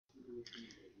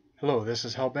Hello, this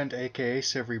is Hellbent aka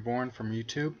Civ Reborn from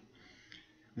YouTube.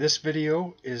 This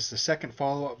video is the second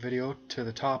follow-up video to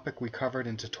the topic we covered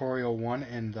in tutorial 1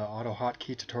 in the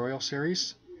AutoHotKey tutorial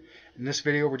series. In this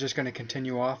video we're just going to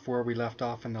continue off where we left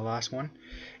off in the last one.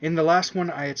 In the last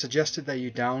one I had suggested that you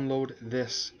download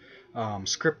this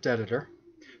script editor.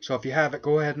 So if you have it,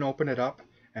 go ahead and open it up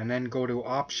and then go to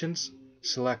Options,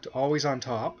 select Always on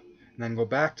Top, and then go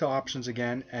back to Options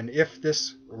again, and if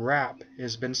this wrap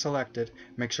has been selected,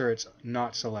 make sure it's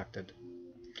not selected.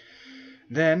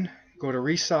 Then go to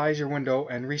resize your window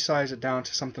and resize it down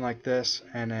to something like this,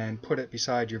 and then put it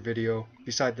beside your video,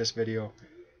 beside this video,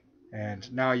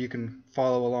 and now you can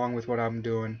follow along with what I'm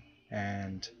doing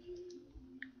and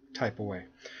type away.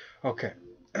 Okay.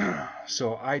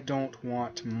 So I don't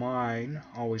want mine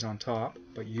always on top,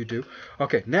 but you do.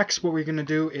 Okay, next what we're going to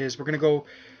do is you're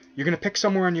going to pick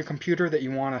somewhere on your computer that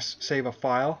you want to save a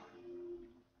file,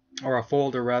 or a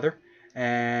folder rather,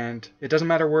 and it doesn't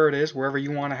matter where it is, wherever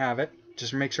you want to have it,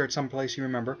 just make sure it's someplace you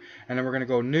remember, and then we're going to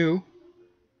go New,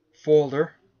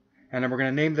 Folder, and then we're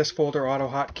going to name this folder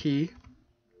AutoHotKey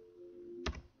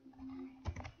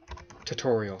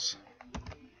Tutorials.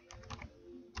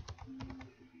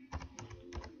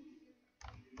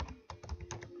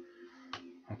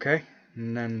 Okay,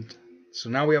 and then so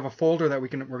now we have a folder that we're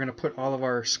going to put all of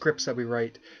our scripts that we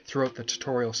write throughout the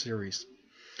tutorial series.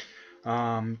 Go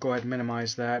ahead and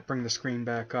minimize that, bring the screen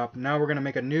back up. Now we're going to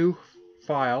make a new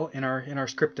file in our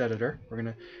script editor.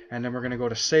 And then we're going to go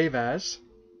to Save As,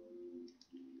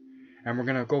 and we're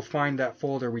going to go find that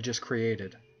folder we just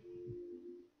created.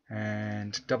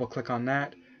 And double click on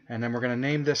that, and then we're going to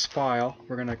name this file.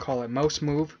 We're going to call it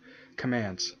MouseMove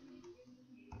Commands.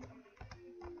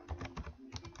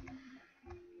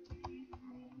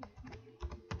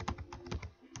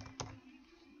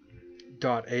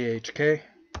 .ahk.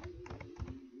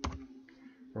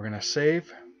 We're going to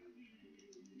save,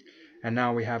 and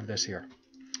now we have this here.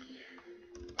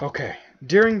 Okay,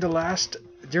 during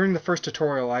the first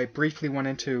tutorial I briefly went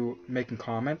into making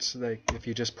comments. Like if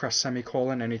you just press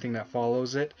semicolon, anything that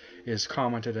follows it is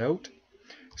commented out.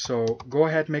 So go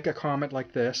ahead, make a comment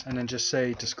like this, and then just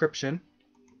say description,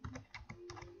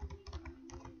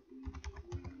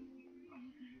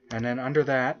 and then under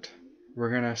that we're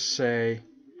going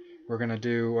to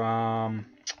do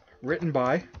written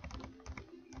by,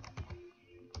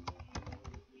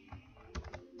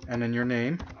 and then your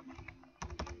name,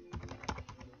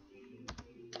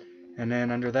 and then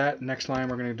under that next line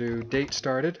we're going to do date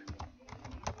started.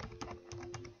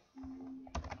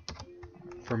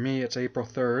 For me it's April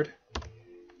 3rd,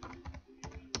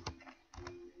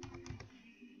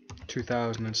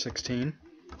 2016,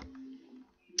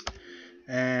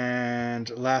 and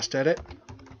last edit.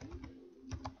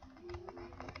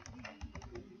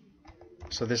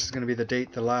 So this is going to be the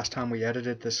date the last time we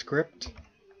edited the script,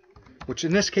 which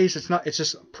in this case it's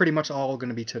just pretty much all going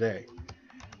to be today.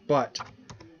 But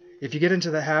if you get into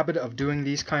the habit of doing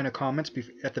these kind of comments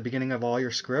at the beginning of all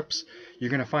your scripts, you're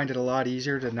going to find it a lot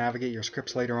easier to navigate your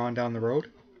scripts later on down the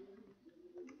road.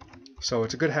 So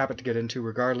it's a good habit to get into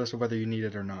regardless of whether you need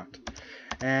it or not.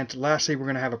 And lastly, we're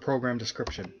going to have a program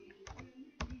description.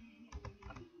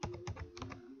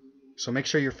 So make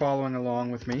sure you're following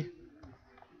along with me.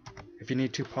 If you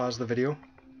need to, pause the video.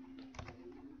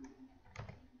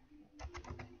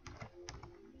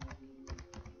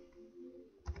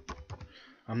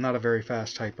 I'm not a very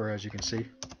fast typer, as you can see.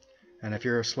 And if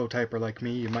you're a slow typer like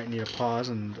me, you might need a pause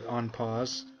and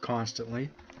unpause constantly,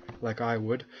 like I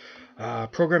would.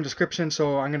 Program description,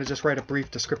 so I'm going to just write a brief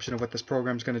description of what this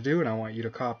program is going to do, and I want you to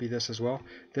copy this as well.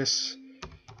 This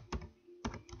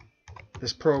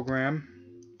program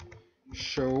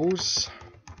shows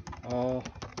all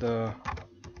the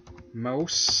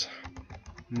mouse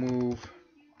move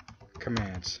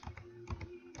commands.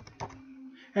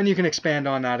 And you can expand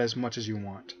on that as much as you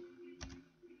want.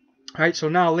 Alright, so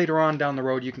now later on down the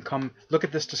road you can come look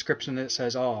at this description that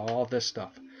says all this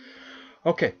stuff.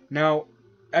 Okay, now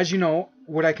as you know,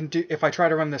 what I can do if I try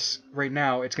to run this right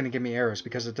now, it's going to give me errors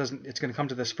because it's going to come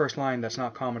to this first line that's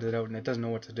not commented out and it doesn't know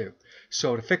what to do.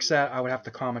 So to fix that, I would have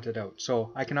to comment it out.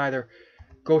 So I can either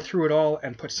go through it all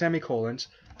and put semicolons,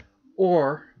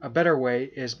 or a better way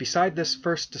is beside this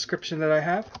first description that I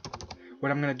have,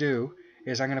 what I'm going to do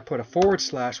is I'm going to put a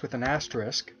 / with an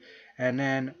asterisk, and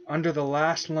then under the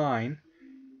last line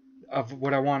of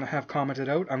what I want to have commented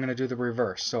out, I'm going to do the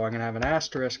reverse. So I'm going to have an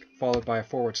asterisk followed by a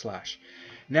 /.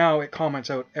 Now it comments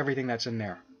out everything that's in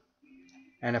there.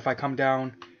 And if I come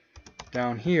down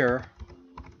here,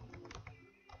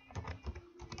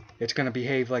 it's going to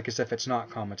behave like as if it's not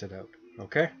commented out.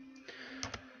 Okay?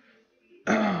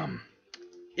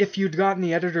 if you'd gotten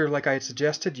the editor like I had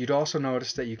suggested, you'd also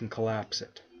notice that you can collapse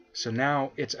it. So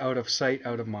now it's out of sight,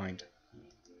 out of mind.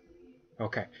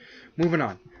 Okay, moving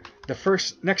on.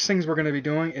 The next things we're going to be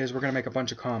doing is we're going to make a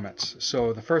bunch of comments.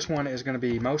 So the first one is going to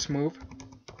be MouseMove,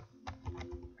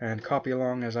 and copy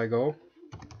along as I go.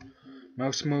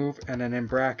 MouseMove, and then in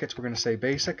brackets we're going to say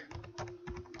basic.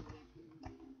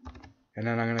 And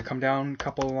then I'm going to come down a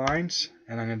couple of lines,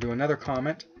 and I'm going to do another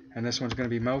comment, and this one's going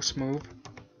to be MouseMove.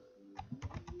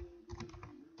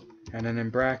 And then in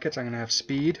brackets I'm going to have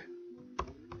speed.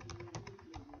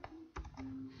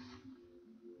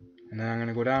 And then I'm going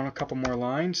to go down a couple more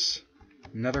lines,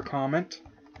 another comment,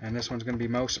 and this one's going to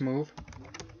be MouseMove.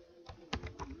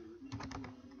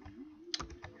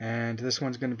 And this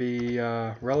one's going to be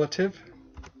relative.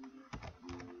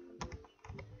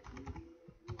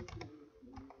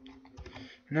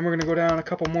 And then we're going to go down a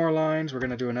couple more lines, we're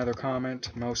going to do another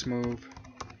comment, MouseMove.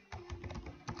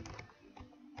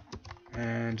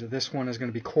 And this one is going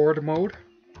to be chord mode.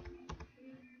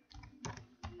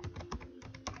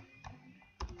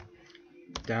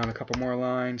 Down a couple more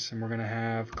lines, and we're going to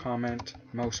have comment,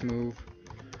 MouseMove.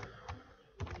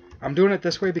 I'm doing it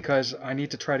this way because I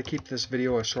need to try to keep this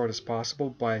video as short as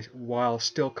possible while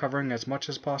still covering as much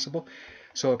as possible.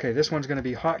 So okay, this one's going to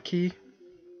be Hotkeys,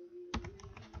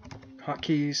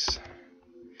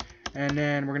 and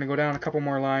then we're going to go down a couple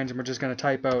more lines, and we're just going to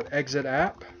type out exit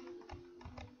app.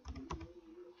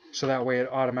 So that way it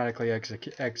automatically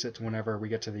exits whenever we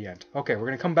get to the end. Okay, we're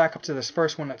going to come back up to this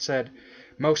first one that said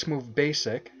MouseMove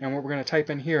basic, and what we're going to type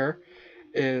in here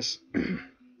is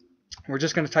we're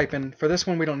just going to type in, for this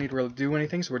one we don't need to really do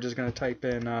anything, so we're just going to type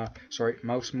in,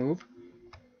 MouseMove.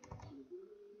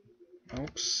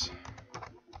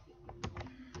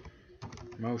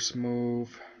 MouseMove,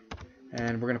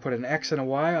 and we're going to put an X and a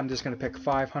Y. I'm just going to pick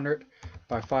 500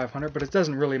 by 500, but it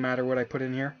doesn't really matter what I put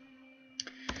in here.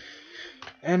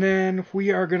 And then we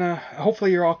are going to,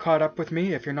 hopefully you're all caught up with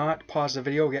me. If you're not, pause the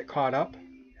video, get caught up.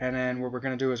 And then what we're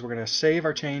going to do is we're going to save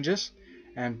our changes,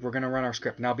 and we're going to run our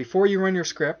script. Now before you run your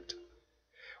script,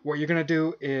 what you're going to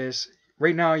do is,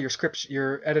 right now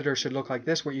your editor should look like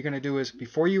this. What you're going to do is,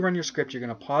 before you run your script, you're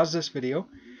going to pause this video,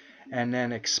 and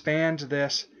then expand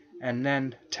this, and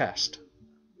then test.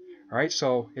 Alright,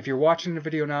 so if you're watching the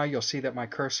video now, you'll see that my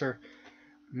cursor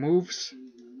moves.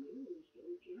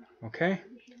 Okay?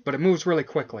 But it moves really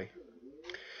quickly.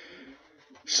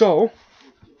 So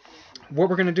what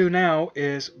we're going to do now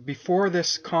is, before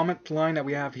this comment line that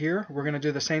we have here, we're going to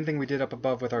do the same thing we did up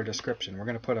above with our description. We're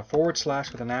going to put a /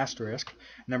 with an asterisk,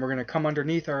 and then we're going to come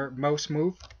underneath our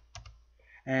MouseMove,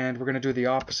 and we're going to do the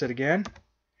opposite again,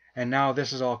 and now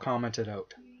this is all commented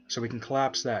out. So we can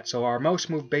collapse that. So our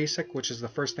MouseMove basic, which is the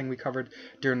first thing we covered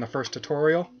during the first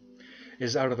tutorial,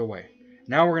 is out of the way.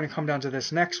 Now we're going to come down to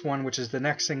this next one, which is the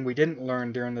next thing we didn't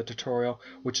learn during the tutorial,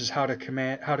 which is how to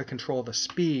control the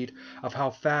speed of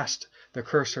how fast the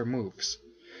cursor moves.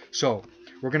 So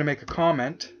we're going to make a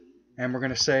comment, and we're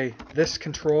going to say this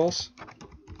controls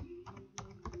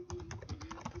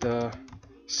the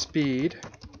speed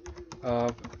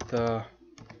of the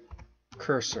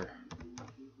cursor.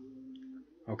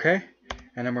 Okay?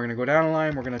 And then we're going to go down a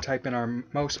line, we're going to type in our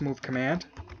MouseMove command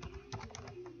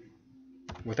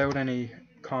without any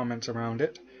comments around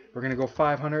it. We're going to go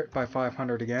 500 by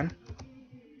 500 again.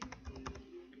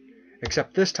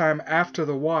 Except this time, after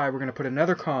the Y, we're going to put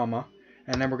another comma,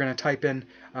 and then we're going to type in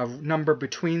a number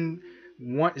between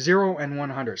 0 and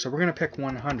 100. So we're going to pick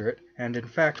 100, and in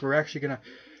fact, we're actually going to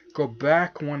go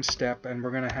back one step, and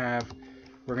we're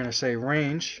going to say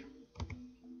range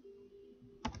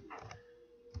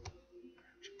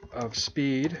of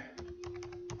speed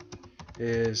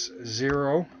is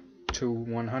 0 to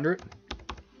 100.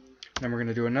 Then we're going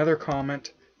to do another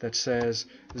comment that says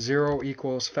 0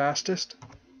 equals fastest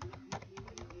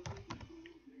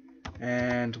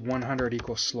and 100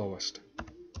 equals slowest.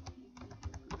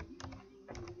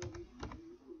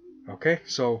 Okay,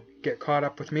 so get caught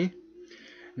up with me.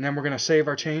 And then we're going to save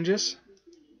our changes,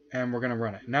 and we're going to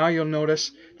run it. Now you'll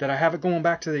notice that I have it going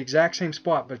back to the exact same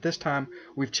spot, but this time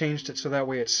we've changed it so that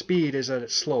way its speed is at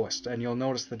its slowest, and you'll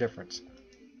notice the difference.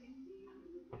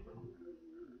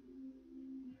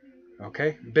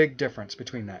 Okay, big difference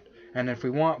between that. And if we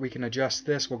want, we can adjust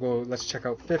this. We'll go, let's check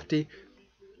out 50.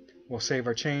 We'll save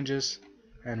our changes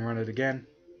and run it again.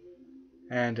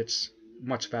 And it's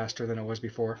much faster than it was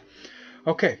before.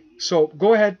 Okay, so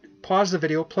go ahead, pause the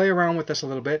video, play around with this a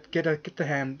little bit, get the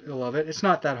handle of it. It's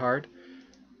not that hard.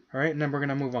 Alright, and then we're going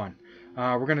to move on.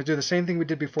 We're going to do the same thing we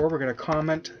did before. We're going to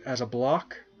comment as a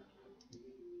block.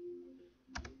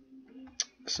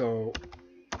 So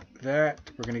that,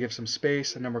 we're going to give some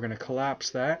space, and then we're going to collapse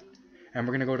that, and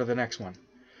we're going to go to the next one.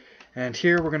 And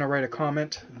here we're going to write a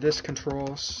comment. This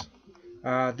controls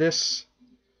this.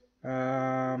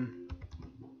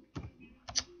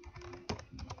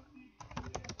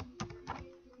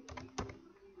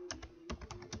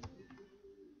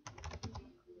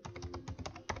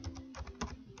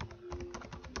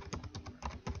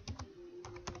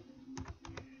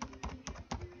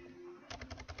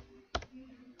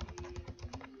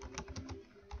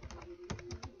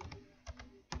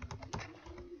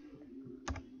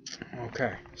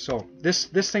 Okay, so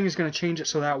this thing is going to change it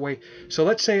so that way. So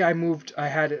let's say I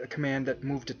had a command that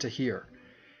moved it to here.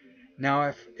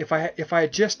 Now if I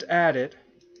had just added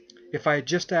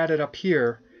up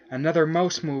here another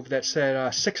mouse move that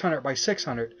said 600 by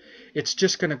 600, it's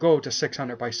just going to go to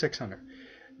 600 by 600.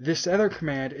 This other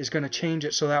command is going to change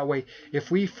it so that way if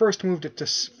we first moved it to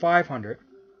 500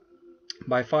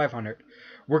 by 500,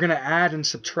 we're going to add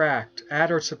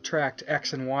or subtract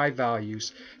x and y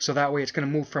values, so that way it's going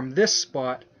to move from this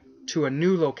spot to a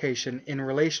new location in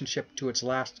relationship to its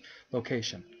last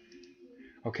location.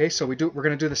 Okay, so we're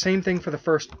going to do the same thing for the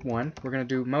first one. We're going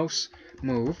to do mouse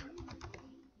move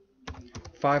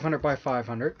 500 by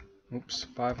 500. Oops,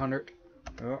 500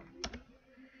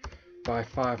 by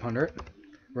 500.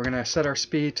 We're going to set our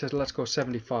speed to, let's go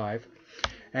 75.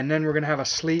 And then we're going to have a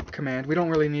sleep command. We don't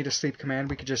really need a sleep command.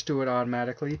 We could just do it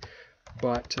automatically.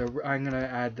 But I'm going to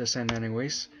add this in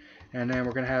anyways. And then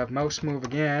we're going to have mouse move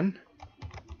again.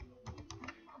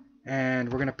 And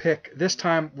we're going to pick, this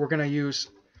time we're going to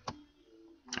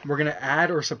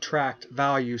add or subtract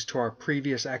values to our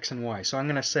previous x and y. So I'm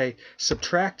going to say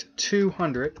subtract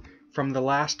 200 from the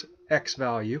last x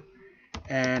value.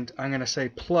 And I'm going to say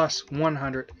plus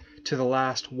 100 to the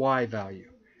last y value.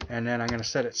 And then I'm going to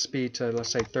set its speed to, let's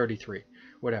say, 33,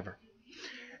 whatever.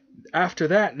 After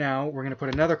that, now we're going to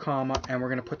put another comma and we're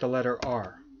going to put the letter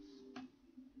R.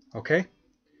 Okay?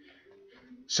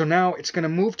 So now it's going to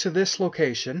move to this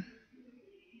location.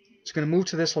 It's going to move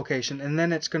to this location, and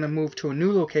then it's going to move to a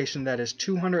new location that is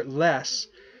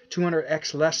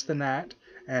 200x less than that,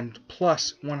 and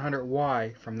plus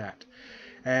 100y from that.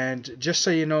 And just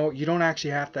so you know, you don't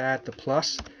actually have to add the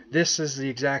plus. This is the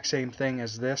exact same thing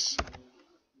as this,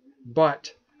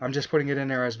 but I'm just putting it in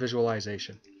there as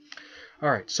visualization.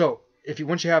 Alright, so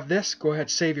once you have this, go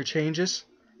ahead, save your changes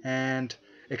and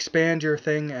expand your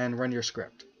thing and run your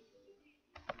script.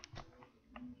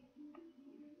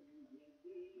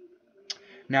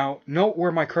 Now note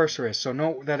where my cursor is, so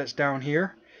note that it's down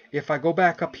here. If I go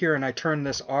back up here and I turn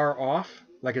this R off,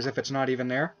 like as if it's not even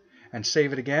there, and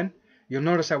save it again, you'll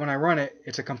notice that when I run it,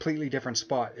 it's a completely different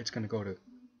spot it's going to go to.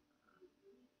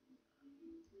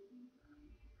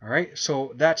 Alright,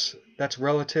 so that's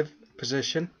relative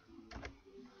position.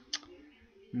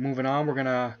 Moving on, we're going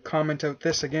to comment out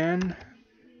this again.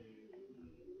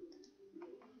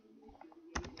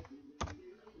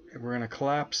 We're going to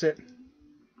collapse it.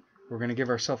 We're going to give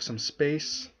ourselves some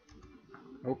space.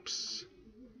 Oops.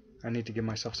 I need to give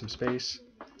myself some space.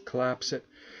 Collapse it.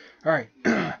 Alright.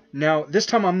 Now, this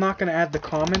time I'm not going to add the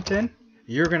comment in.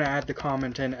 You're going to add the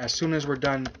comment in as soon as we're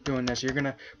done doing this. You're going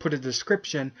to put a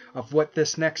description of what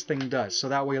this next thing does. So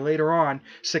that way later on,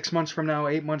 6 months from now,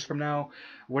 8 months from now,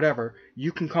 whatever,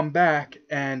 you can come back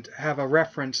and have a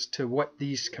reference to what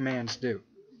these commands do.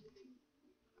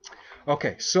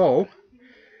 Okay, so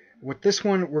with this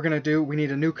one we're going to do, we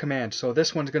need a new command. So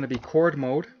this one's going to be chord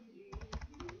mode,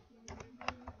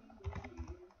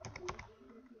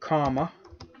 comma,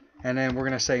 and then we're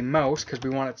going to say mouse because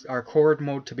we want our chord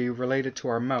mode to be related to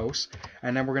our mouse,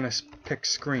 and then we're going to pick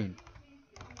screen.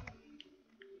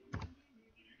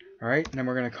 Alright, and then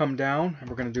we're going to come down and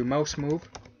we're going to do mouse move.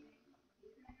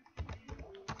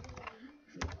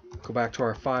 Go back to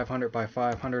our 500 by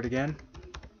 500 again.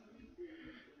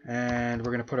 And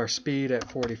we're going to put our speed at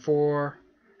 44,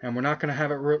 and we're not going to have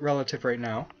it relative right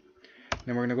now.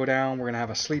 Then we're going to go down, we're going to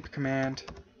have a sleep command,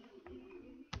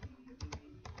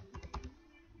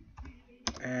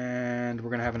 and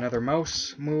we're going to have another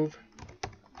mouse move,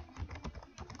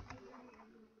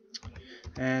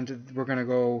 and we're going to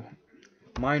go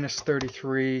minus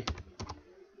 33,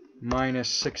 minus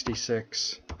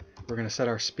 66. We're going to set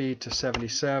our speed to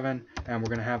 77, and we're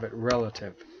going to have it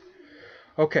relative.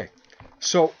 Okay.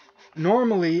 So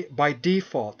normally by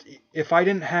default, if I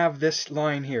didn't have this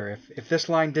line here, if this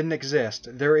line didn't exist,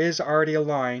 there is already a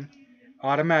line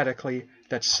automatically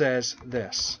that says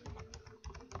this.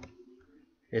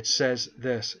 It says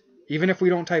this. Even if we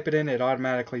don't type it in, it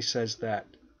automatically says that.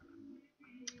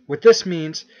 What this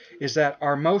means is that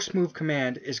our mouse move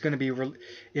command is going to be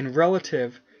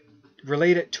related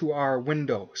to our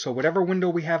window. So whatever window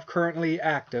we have currently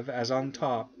active as on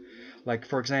top, like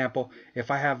for example, if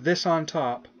I have this on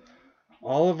top,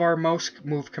 all of our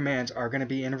MouseMove commands are going to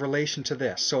be in relation to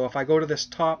this. So if I go to this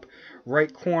top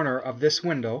right corner of this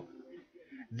window,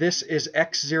 this is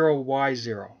X0,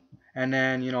 Y0. And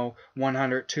then,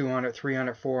 100, 200,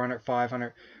 300, 400,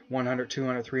 500, 100,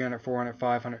 200, 300, 400,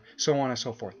 500, so on and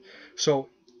so forth. So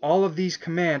all of these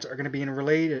commands are going to be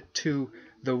related to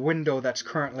the window that's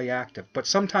currently active. But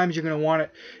sometimes you're going to want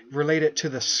it related to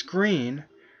the screen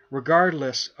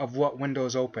regardless of what window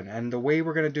is open. And the way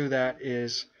we're going to do that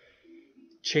is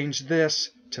change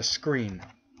this to screen.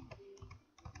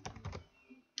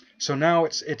 So now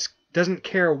it's doesn't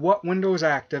care what window is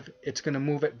active, it's going to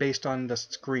move it based on the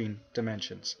screen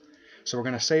dimensions. So we're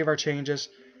going to save our changes,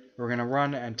 we're going to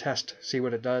run and test, see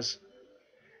what it does.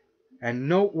 And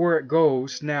note where it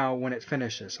goes now when it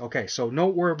finishes. Okay, so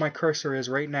note where my cursor is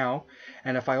right now,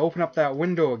 and if I open up that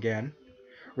window again,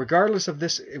 regardless of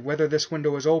this, whether this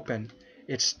window is open,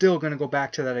 it's still going to go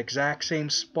back to that exact same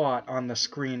spot on the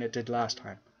screen it did last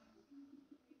time.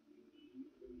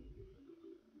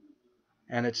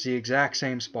 And it's the exact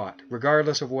same spot,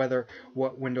 regardless of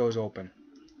what window is open.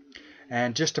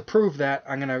 And just to prove that,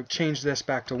 I'm going to change this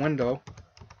back to window.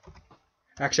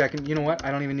 Actually, I can, you know what?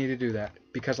 I don't even need to do that,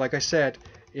 because like I said,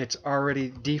 it's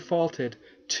already defaulted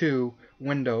to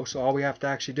window. So all we have to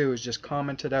actually do is just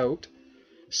comment it out,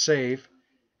 save,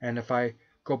 and if I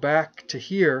go back to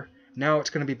here, now it's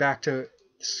going to be back to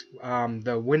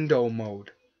the window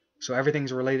mode. So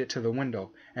everything's related to the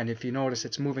window. And if you notice,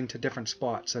 it's moving to different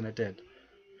spots than it did.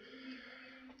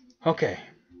 Okay,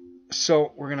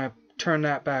 so we're going to turn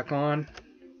that back on,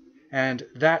 and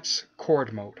that's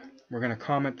chord mode. We're going to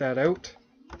comment that out.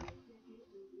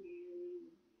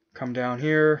 Come down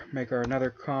here, make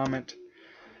another comment,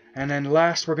 and then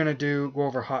last we're going to go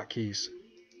over hotkeys.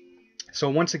 So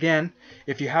once again,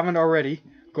 if you haven't already,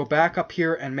 go back up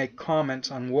here and make comments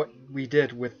on what we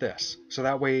did with this. So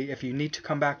that way, if you need to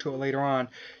come back to it later on,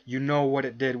 you know what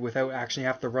it did without actually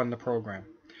have to run the program.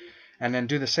 And then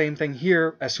do the same thing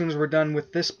here. As soon as we're done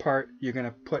with this part, you're going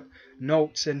to put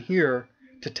notes in here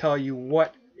to tell you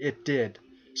what it did.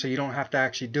 So you don't have to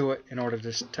actually do it in order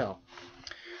to tell.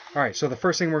 Alright, so the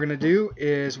first thing we're going to do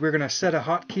is we're going to set a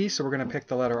hotkey. So we're going to pick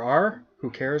the letter R. Who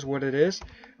cares what it is?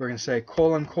 We're going to say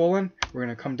colon, colon. We're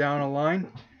going to come down a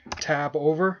line, tab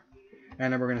over,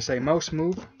 and then we're going to say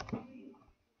MouseMove.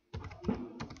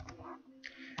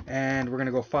 And we're going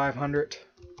to go 500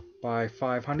 by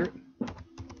 500.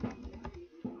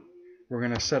 We're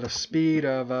going to set a speed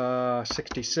of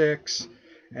 66,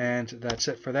 and that's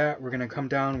it for that. We're going to come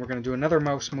down, we're going to do another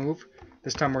mouse move.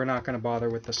 This time we're not going to bother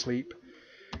with the sleep.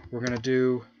 We're going to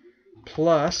do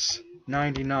plus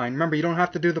 99. Remember, you don't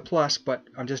have to do the plus, but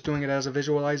I'm just doing it as a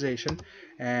visualization.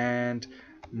 And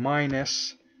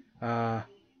minus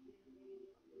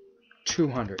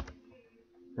 200.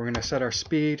 We're going to set our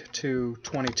speed to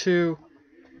 22,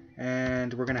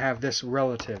 and we're going to have this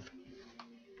relative.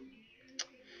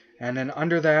 And then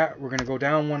under that, we're going to go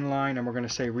down one line and we're going to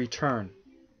say return.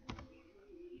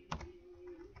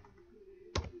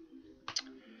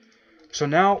 So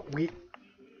now,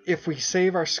 if we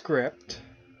save our script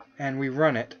and we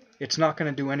run it, it's not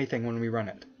going to do anything when we run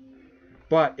it.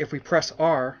 But if we press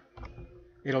R,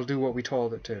 it'll do what we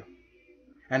told it to.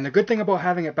 And the good thing about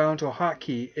having it bound to a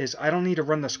hotkey is I don't need to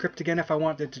run the script again if I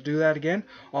wanted to do that again.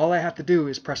 All I have to do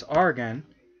is press R again,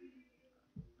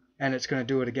 and it's going to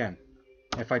do it again.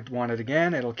 If I want it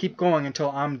again, it'll keep going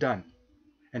until I'm done.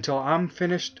 Until I'm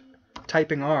finished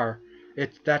typing R,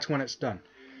 that's when it's done.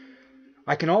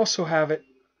 I can also have it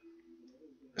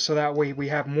so that way we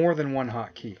have more than one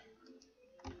hotkey.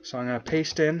 So I'm going to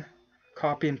paste in,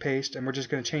 copy and paste, and we're just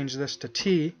going to change this to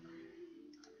T.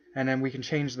 And then we can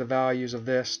change the values of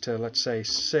this to, let's say,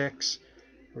 6.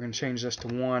 We're going to change this to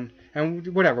 1.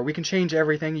 And whatever, we can change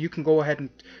everything. You can go ahead and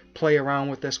play around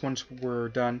with this once we're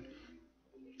done.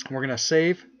 We're going to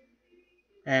save,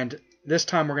 and this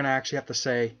time we're going to actually have to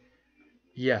say,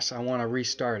 yes, I want to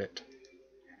restart it.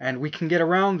 And we can get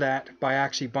around that by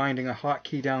actually binding a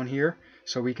hotkey down here.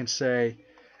 So we can say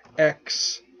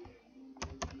X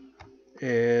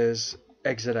is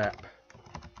exit app.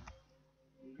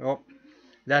 Oh,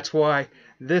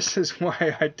 this is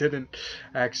why I didn't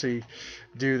actually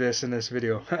do this in this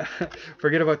video.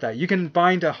 Forget about that. You can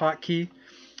bind a hotkey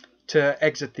to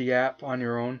exit the app on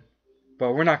your own.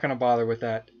 But we're not going to bother with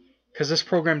that because this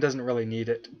program doesn't really need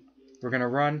it. We're going to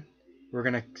run. We're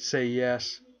going to say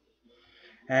yes.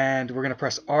 And we're going to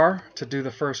press R to do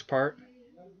the first part.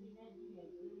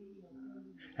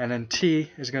 And then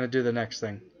T is going to do the next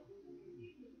thing.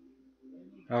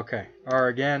 Okay. R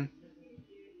again.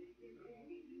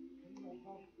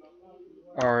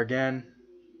 R again.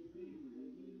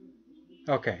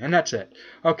 Okay, and that's it.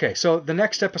 Okay, so the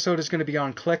next episode is going to be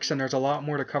on clicks, and there's a lot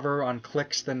more to cover on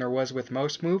clicks than there was with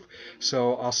MouseMove.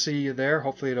 So I'll see you there.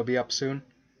 Hopefully it'll be up soon,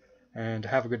 and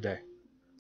have a good day.